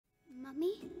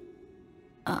Me?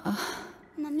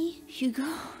 Mummy? Hugo?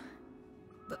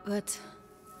 But...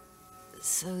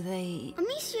 So they...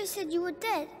 Amicia said you were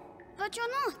dead, but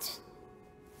you're not.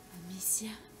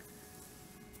 Amicia?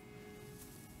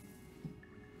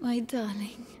 My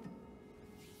darling.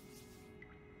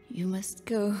 You must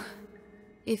go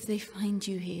if they find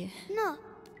you here. No,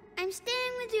 I'm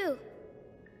staying with you.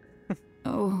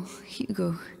 Oh,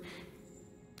 Hugo.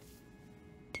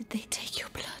 Did they take your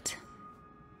blood?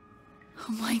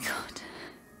 Oh my god.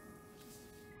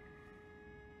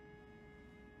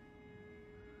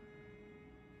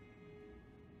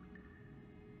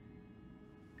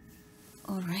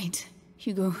 All right,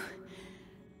 Hugo.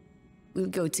 We'll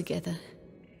go together.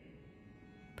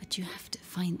 But you have to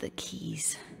find the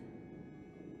keys.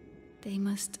 They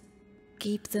must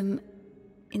keep them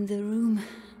in the room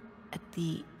at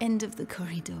the end of the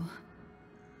corridor.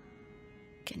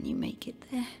 Can you make it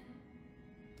there?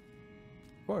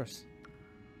 Of course.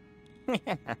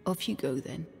 Off you go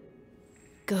then.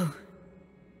 Go.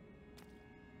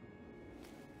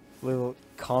 Little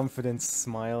confident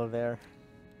smile there.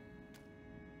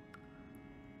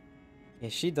 Yeah,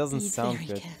 she doesn't sound Be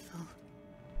good. very careful.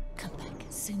 Come back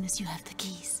as soon as you have the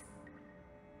keys.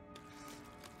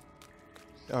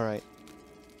 Alright.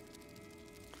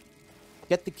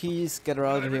 Get the keys, get her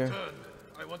out of here. Returned.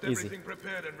 I want Easy. everything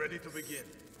prepared and ready to begin.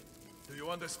 Do you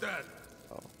understand?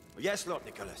 Oh. Yes, Lord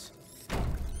Nicholas.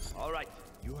 All right,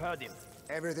 you heard him.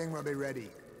 Everything will be ready.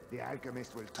 The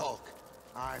alchemist will talk.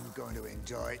 I'm going to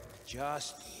enjoy it.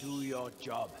 Just do your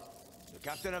job. The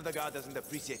captain of the guard doesn't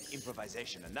appreciate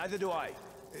improvisation, and neither do I.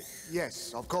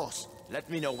 Yes, of course. Let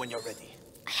me know when you're ready.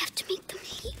 I have to make them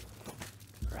leave.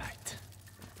 Right.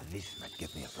 This might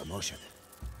get me a promotion.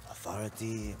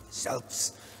 Authority,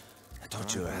 selves. I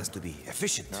told you it has to be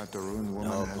efficient. Not the ruined woman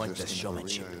No has pointless the skin of a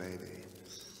showmanship. real lady.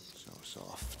 So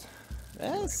soft.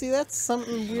 See, that's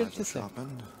something weird Knives to are say.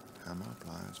 sharpened, hammer,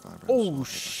 pliers, vibrance. Oh,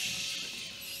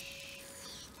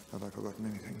 Have I forgotten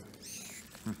anything?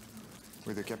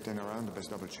 With the captain around, I best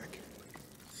double check.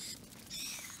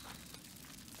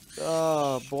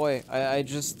 Oh boy, I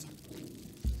just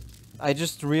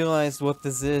realized what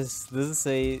this is. This is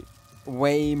a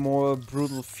way more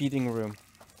brutal feeding room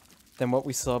than what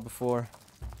we saw before.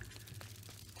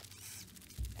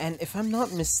 And if I'm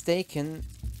not mistaken,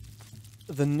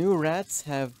 the new rats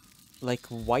have like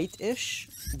white-ish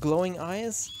glowing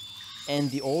eyes,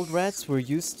 and the old rats we're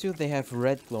used to, they have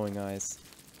red glowing eyes,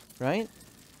 right?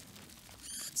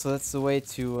 So that's the way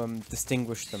to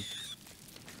distinguish them.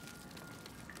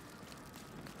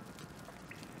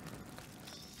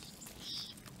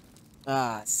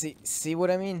 Ah, see what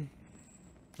I mean?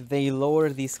 They lower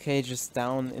these cages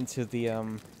down into the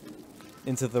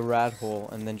rat hole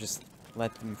and then just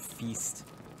let them feast.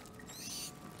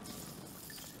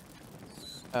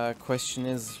 Question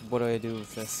is, what do I do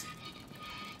with this?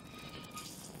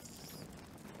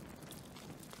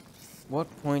 What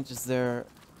point is there,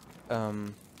 If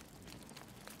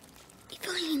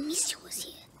only Amicia was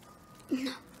here.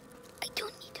 No, I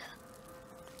don't need her.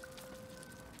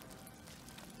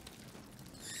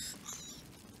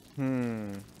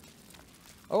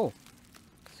 Oh.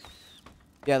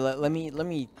 Yeah, let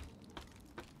me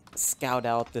scout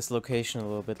out this location a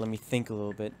little bit. Let me think a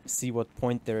little bit. See what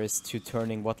point there is to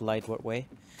turning what light what way.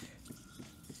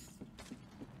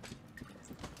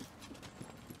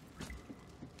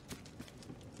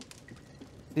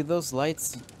 See, those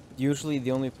lights, usually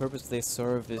the only purpose they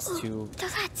serve is to... The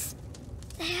rats!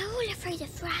 They are all afraid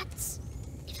of rats.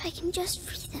 If I can just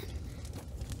free them.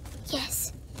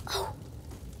 Yes. Oh,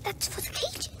 that's for the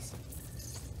cages.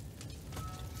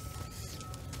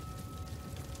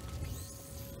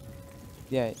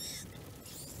 Yeah,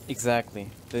 exactly.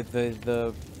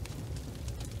 The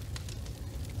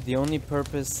only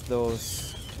purpose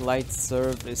those lights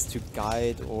serve is to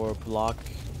guide or block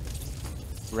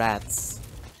rats.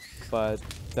 But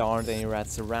there aren't any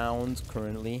rats around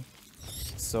currently,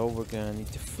 so we're gonna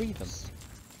need to free them.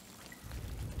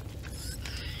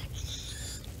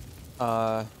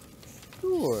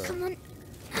 Sure. Come on.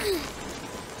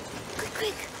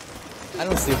 Quick. I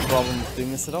don't see a problem with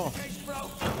doing this at all.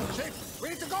 We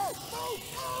need to go!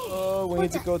 Oh, we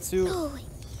need to go too. Go away.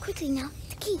 Quickly now.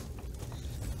 The key.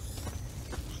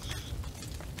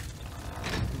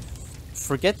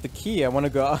 Forget the key. I want to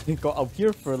go out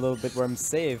here for a little bit where I'm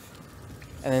safe,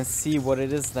 and then see what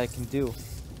it is that I can do.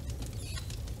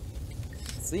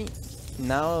 See,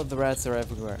 now the rats are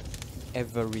everywhere.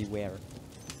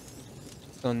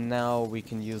 So now we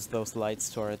can use those lights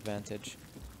to our advantage.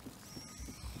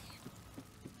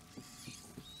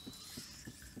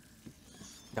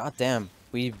 God damn,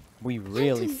 we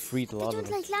really Lanterns. freed a lot I of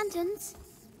don't them. like lanterns.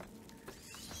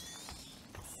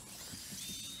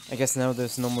 I guess now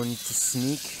there's no more need to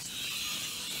sneak.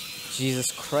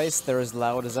 Jesus Christ, they're as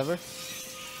loud as ever.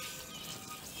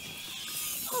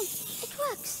 Oh, it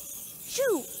works.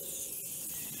 Shoo!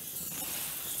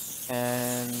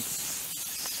 And...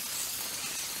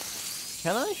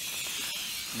 Can I?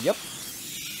 Yep.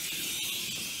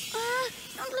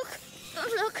 Don't look!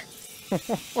 Don't look!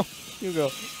 Hugo.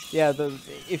 Yeah,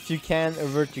 if you can,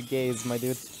 avert your gaze, my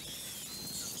dude.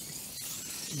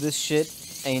 This shit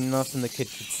ain't nothing the kid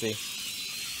could see.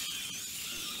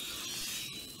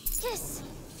 Yes!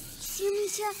 See,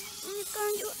 Amicia, I'm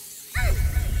going to...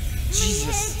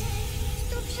 Jesus!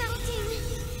 Stop shouting!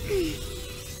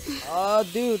 Oh,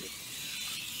 dude!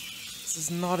 This is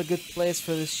not a good place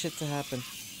for this shit to happen.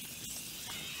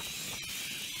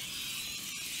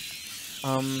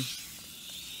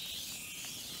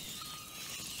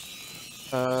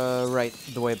 Right,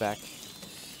 the way back.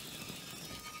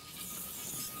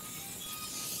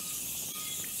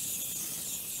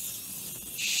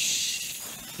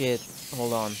 Shit,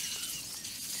 hold on.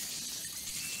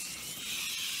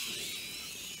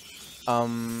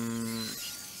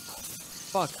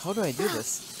 Fuck, how do I do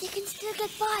this? They can still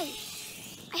get by.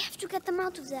 I have to get them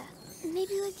out of there.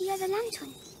 Maybe with the other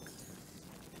lantern.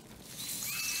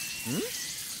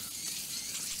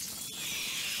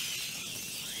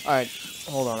 Alright,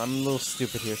 hold on, I'm a little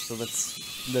stupid here, so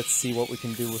let's see what we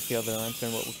can do with the other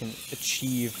lantern, what we can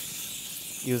achieve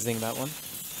using that one.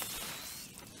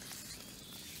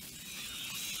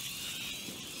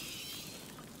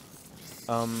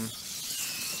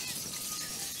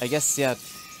 I guess, yeah.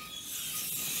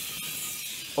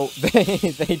 Oh,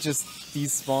 they just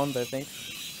despawned, I think.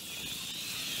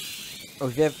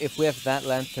 Oh, if we have that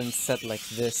lantern set like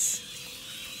this.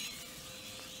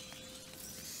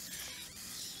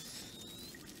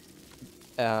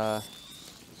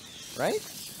 Right?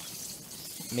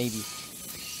 Maybe.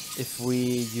 If we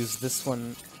use this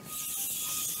one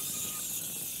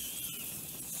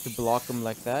to block them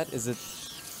like that, is it...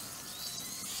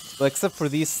 Well, except for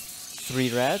these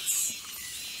 3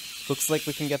 rats, looks like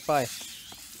we can get by.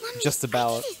 Mommy, Just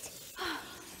about.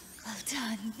 Well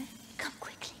done. Come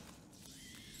quickly.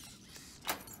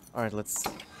 Alright, let's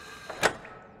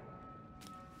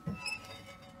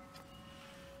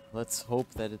hope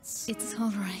that it's... It's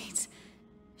all right.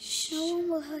 No one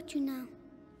will hurt you now.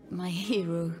 My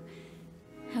hero.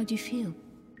 How do you feel?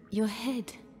 Your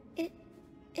head.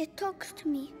 It talks to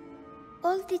me.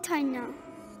 All the time now.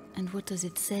 And what does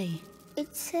it say?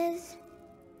 It says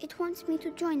it wants me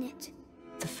to join it.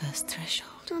 The first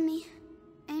threshold. Mommy,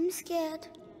 I'm scared.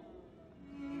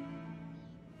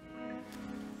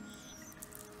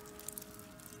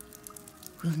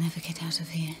 We'll never get out of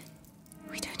here.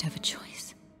 We don't have a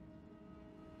choice.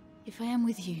 If I am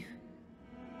with you,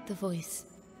 the voice,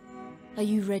 are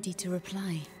you ready to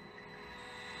reply?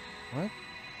 What?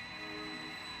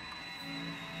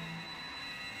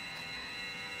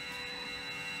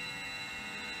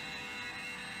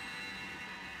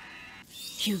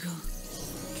 Hugo,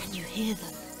 can you hear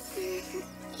them?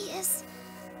 Yes.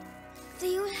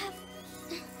 They all have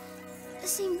the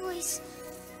same voice.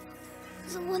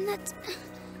 The one that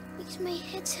makes my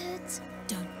head hurt.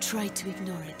 Don't try to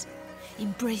ignore it.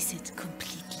 Embrace it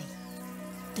completely.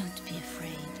 Don't be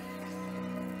afraid.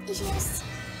 Yes.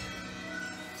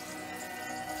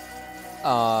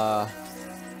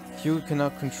 Hugo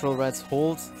cannot control rats.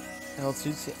 Hold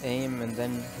L2 to aim and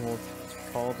then hold to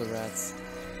call the rats.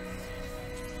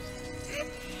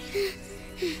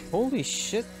 Holy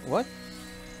shit, what?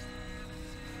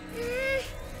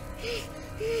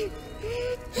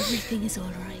 Everything is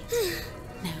all right.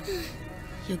 Now,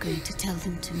 you're going to tell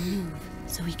them to move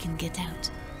so we can get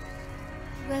out.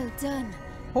 Well done.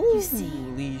 You see.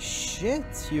 Holy shit,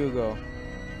 Hugo.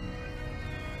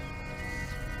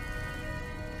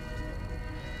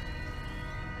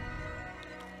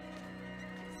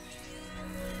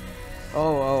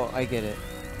 Oh, I get it.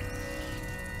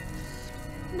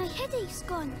 My headache's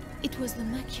gone. It was the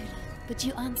macula, but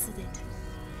you answered it.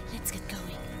 Let's get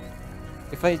going.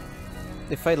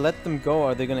 If I let them go,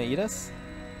 are they gonna eat us?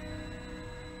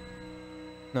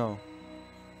 No.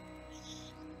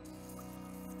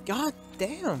 God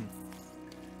damn.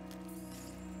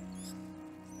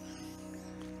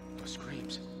 Those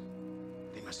screams.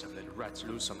 They must have let rats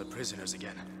loose on the prisoners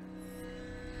again.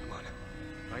 Come on.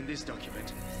 Find this document.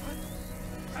 What?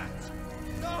 Rat.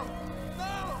 No!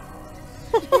 No!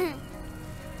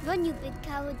 Run, you big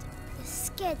coward. You're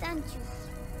scared, aren't you?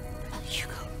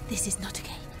 Hugo, this is not a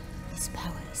game. This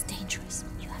power is dangerous.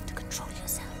 You have to control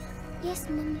yourself. Yes,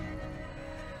 Mommy.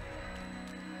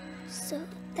 So,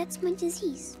 that's my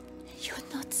disease. You're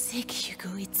not sick,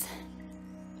 Hugo. It's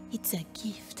a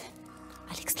gift.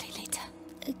 I'll explain later.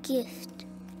 A gift.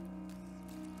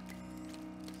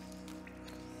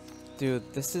 Dude,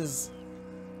 this is...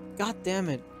 God damn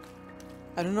it.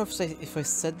 I don't know if I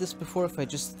said this before, if I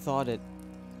just thought it.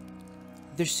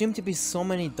 There seem to be so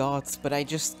many dots, but I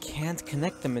just can't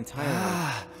connect them entirely.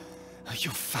 Ah, you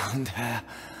found her.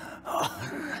 Oh,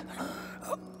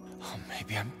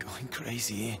 maybe I'm going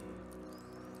crazy.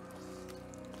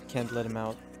 Can't let him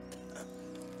out.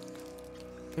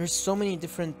 There's so many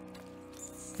different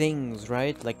things,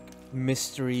 right? Like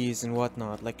mysteries and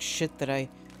whatnot. Like shit that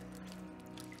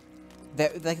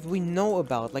like we know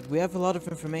about. Like we have a lot of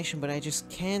information, but I just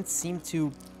can't seem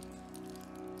to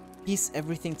piece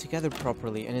everything together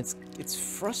properly, and it's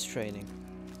frustrating.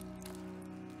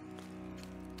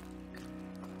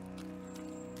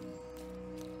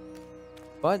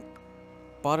 But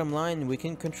bottom line, we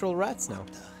can control rats now.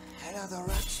 What the hell are the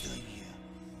rats doing here?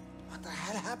 What the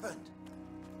hell happened?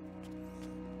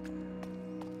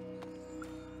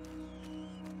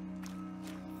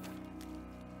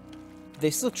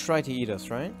 They still try to eat us,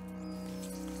 right?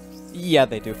 Yeah,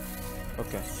 they do.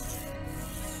 Okay.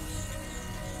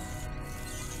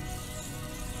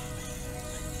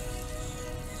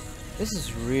 This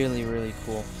is really, really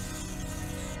cool.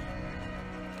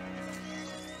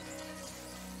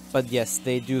 But yes,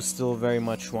 they do still very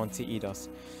much want to eat us.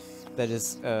 That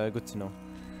is good to know.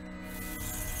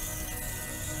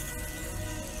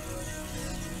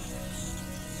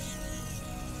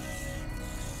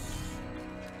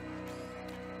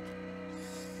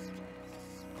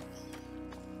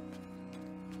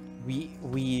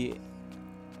 We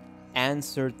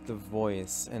answered the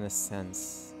voice in a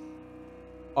sense.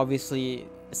 Obviously,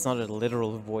 it's not a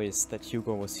literal voice that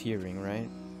Hugo was hearing, right?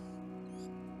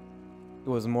 It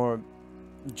was more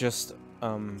just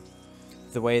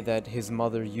the way that his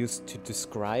mother used to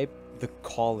describe the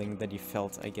calling that he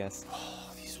felt, I guess.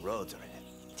 Oh, these roads are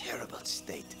in a terrible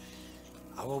state.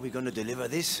 How are we gonna deliver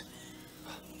this?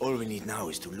 All we need now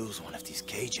is to lose one of these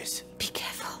cages. Be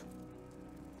careful.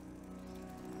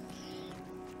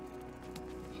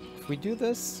 If we do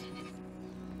this...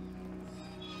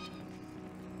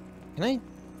 Can I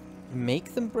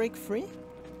make them break free?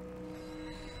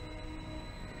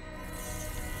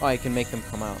 Oh, I can make them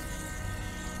come out.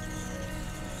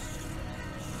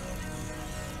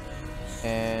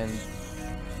 And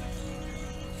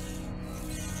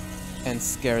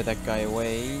scare that guy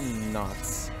away.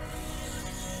 Nuts.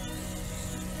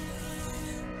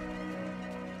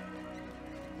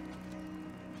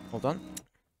 Hold on.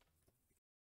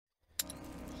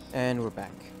 And we're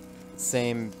back.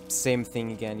 Same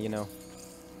thing again, you know.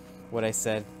 What I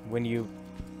said. When you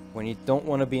don't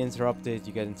want to be interrupted,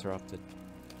 you get interrupted.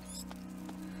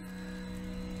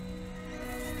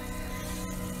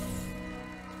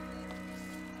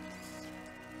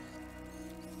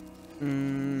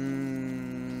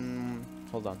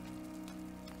 Hold on.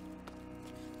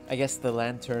 I guess the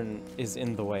lantern is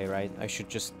in the way, right? I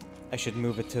should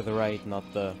move it to the right, not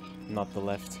the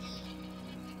left.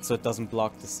 So it doesn't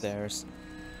block the stairs.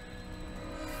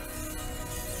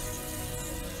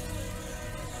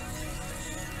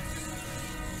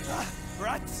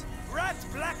 Rats! Rats!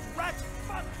 Black rats!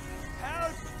 Fuck!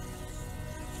 Help!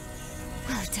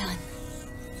 Well done.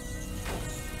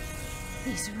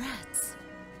 These rats.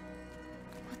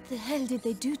 What the hell did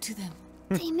they do to them?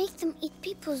 They make them eat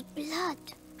people's blood.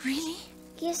 Really?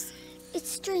 Yes, it's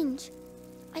strange.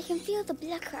 I can feel the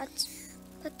black rats,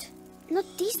 but not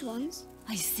these ones.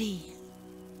 I see.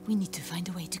 We need to find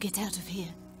a way to get out of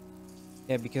here.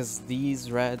 Yeah, because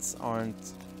these rats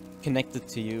aren't connected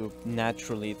to you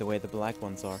naturally the way the black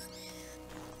ones are.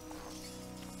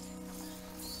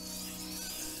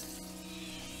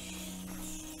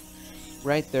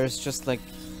 Right, there's just like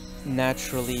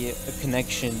naturally a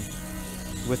connection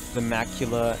with the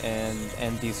macula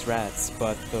and these rats,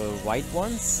 but the white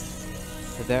ones,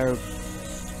 they're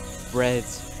bred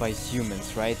by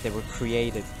humans, right? They were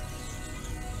created.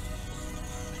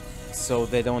 So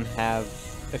they don't have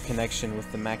a connection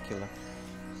with the macula.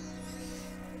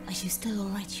 Are you still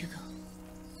alright, Hugo?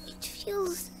 It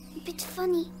feels a bit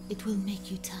funny. It will make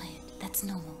you tired. That's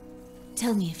normal.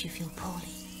 Tell me if you feel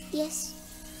poorly. Yes.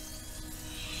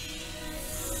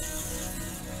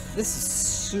 This is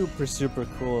super, super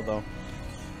cool, though.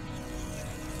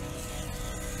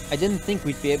 I didn't think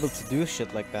we'd be able to do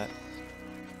shit like that.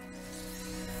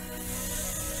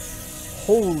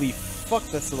 Holy fuck,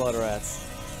 that's a lot of rats.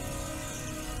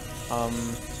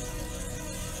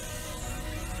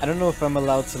 I don't know if I'm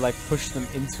allowed to, like, push them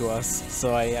into us,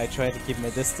 so I try to keep my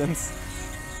distance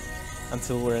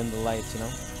until we're in the light, you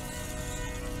know?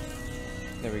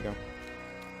 There we go.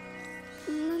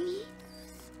 Mommy?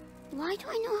 Why do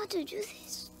I know how to do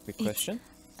this? Good question.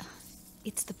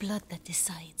 It's the blood that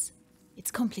decides.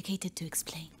 It's complicated to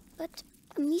explain. But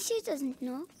Amicia doesn't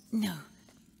know. No.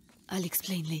 I'll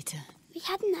explain later. We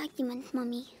had an argument,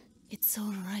 Mummy. It's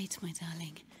all right, my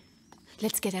darling.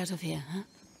 Let's get out of here, huh?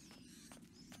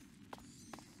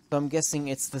 So I'm guessing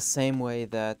it's the same way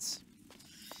that...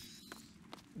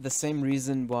 The same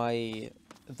reason why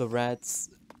the rats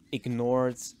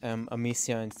ignored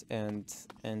Amicia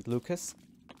and Lucas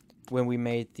when we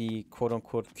made the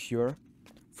quote-unquote cure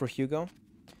for Hugo.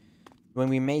 When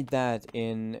we made that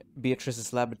in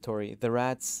Beatrice's laboratory, the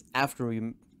rats, after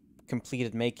we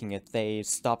completed making it, they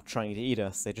stopped trying to eat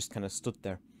us. They just kind of stood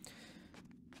there.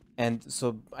 And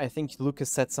so I think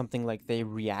Lucas said something like they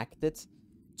reacted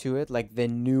to it, like they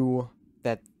knew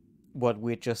that what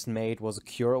we just made was a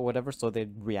cure or whatever, so they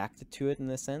reacted to it in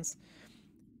a sense.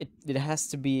 It has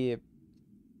to be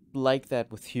like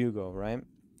that with Hugo, right?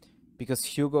 Because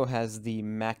Hugo has the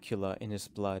macula in his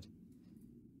blood,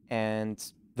 and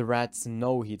the rats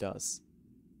know he does.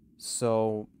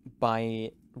 So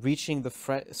by reaching the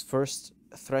first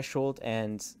threshold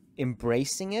and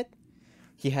embracing it,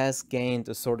 he has gained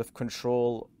a sort of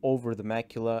control over the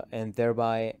macula and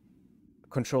thereby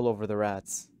control over the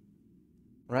rats.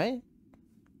 Right?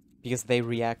 Because they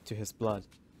react to his blood.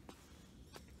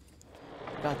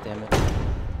 God damn it.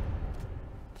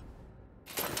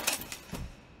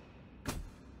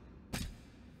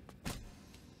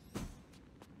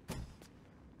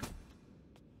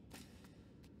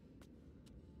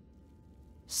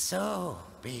 So,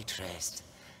 Beatrice,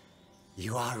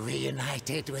 you are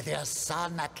reunited with your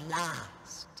son at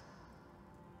last.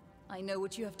 I know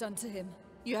what you have done to him.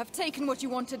 You have taken what you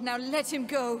wanted, now let him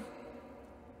go.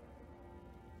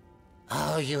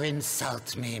 Oh, you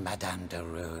insult me, Madame de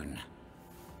Rune.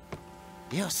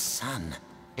 Your son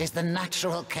is the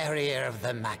natural carrier of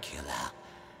the macula,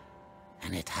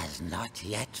 and it has not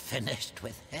yet finished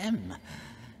with him,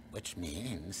 which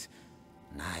means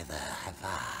neither have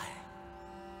I.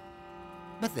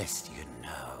 But this you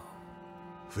know.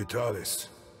 Vitalis,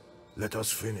 let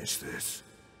us finish this.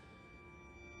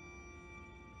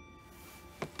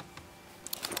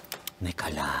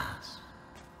 Nicholas,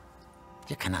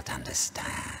 you cannot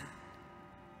understand.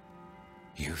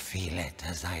 You feel it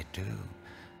as I do.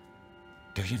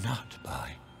 Do you not, boy?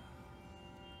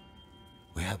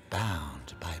 We are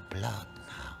bound by blood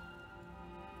now.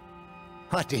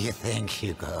 What do you think,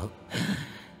 Hugo?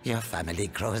 Your family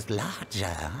grows larger,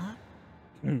 huh?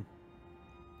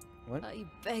 What? I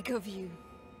beg of you.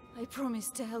 I promise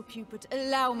to help you, but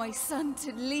allow my son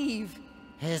to leave.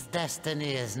 His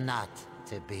destiny is not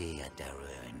to be a de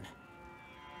Rune.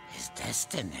 His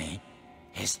destiny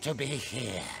is to be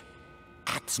here,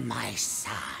 at my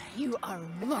side. You are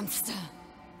a monster.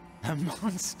 A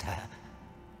monster?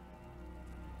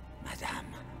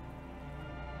 Madame,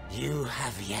 you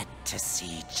have yet to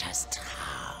see just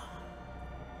how.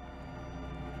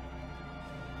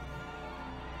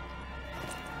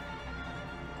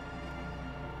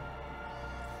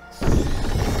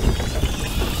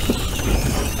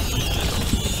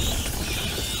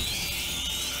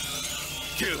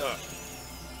 Kill her!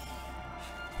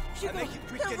 Hugo, Make it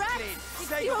quick the and rat! clean. It's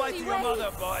Say the goodbye only to your way.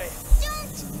 mother, boy.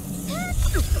 Don't!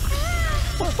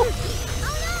 Oh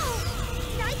no!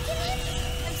 Did I kill him?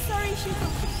 I'm sorry, Hugo.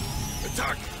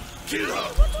 Attack! Kill her!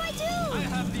 What do I do? I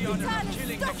have the honor Vitalis, of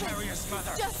killing stop the it. carrier's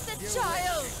mother. Just a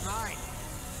child. Mine.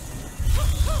 I want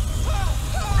to go home.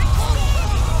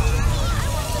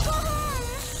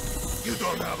 You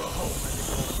don't have a home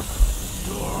anymore.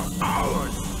 You're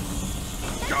ours.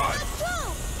 God, That's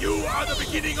true. you are the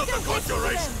beginning of the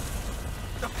conjuration.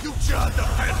 The future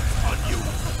depends on you.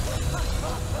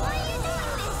 Why are you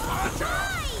doing this? Why?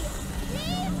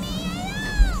 Leave me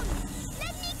alone.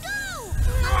 Let me go.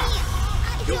 Mommy,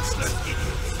 Useless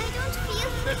idiot. I don't feel...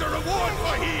 There's a reward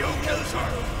for he who kills her.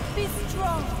 Be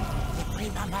strong. The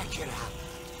prima macula.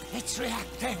 It's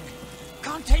reacting.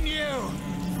 Continue!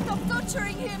 Stop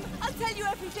torturing him. I'll tell you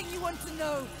everything you want to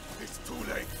know. It's too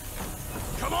late.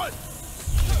 Come on.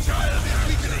 The child is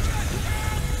weakening.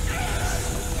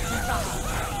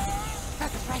 The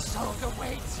threshold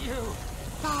awaits you.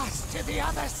 Pass to the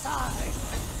other side.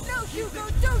 No, Hugo,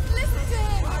 don't listen to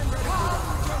him.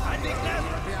 I think that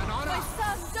would be an honor. My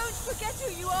son, don't forget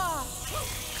who you are.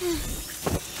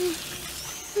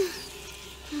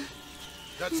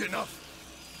 That's enough.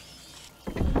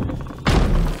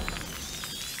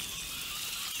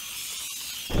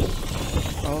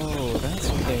 Oh, that's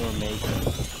what they were making.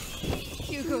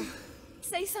 Hugo,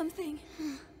 say something.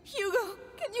 Hugo,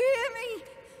 can you hear me?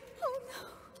 Oh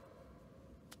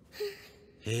no.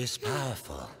 He is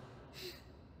powerful,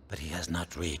 but he has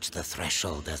not reached the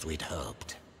threshold as we'd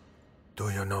hoped. Do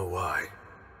you know why?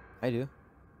 I do.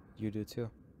 You do too.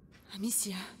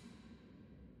 Amicia.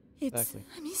 It's Exactly.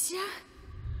 Amicia.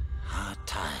 How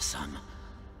tiresome.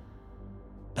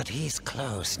 But he's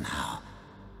close now,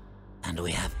 and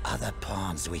we have other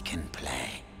pawns we can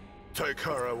play. Take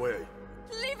her away.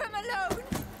 Leave him alone!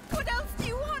 What else do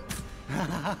you want?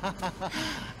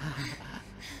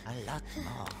 A lot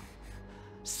more.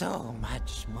 So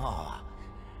much more.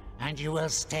 And you will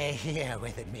stay here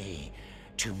with me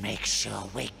to make sure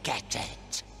we get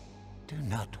it. Do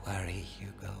not worry,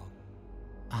 Hugo.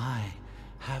 I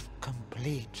have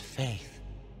complete faith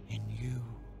in you.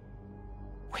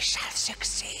 We shall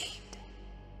succeed.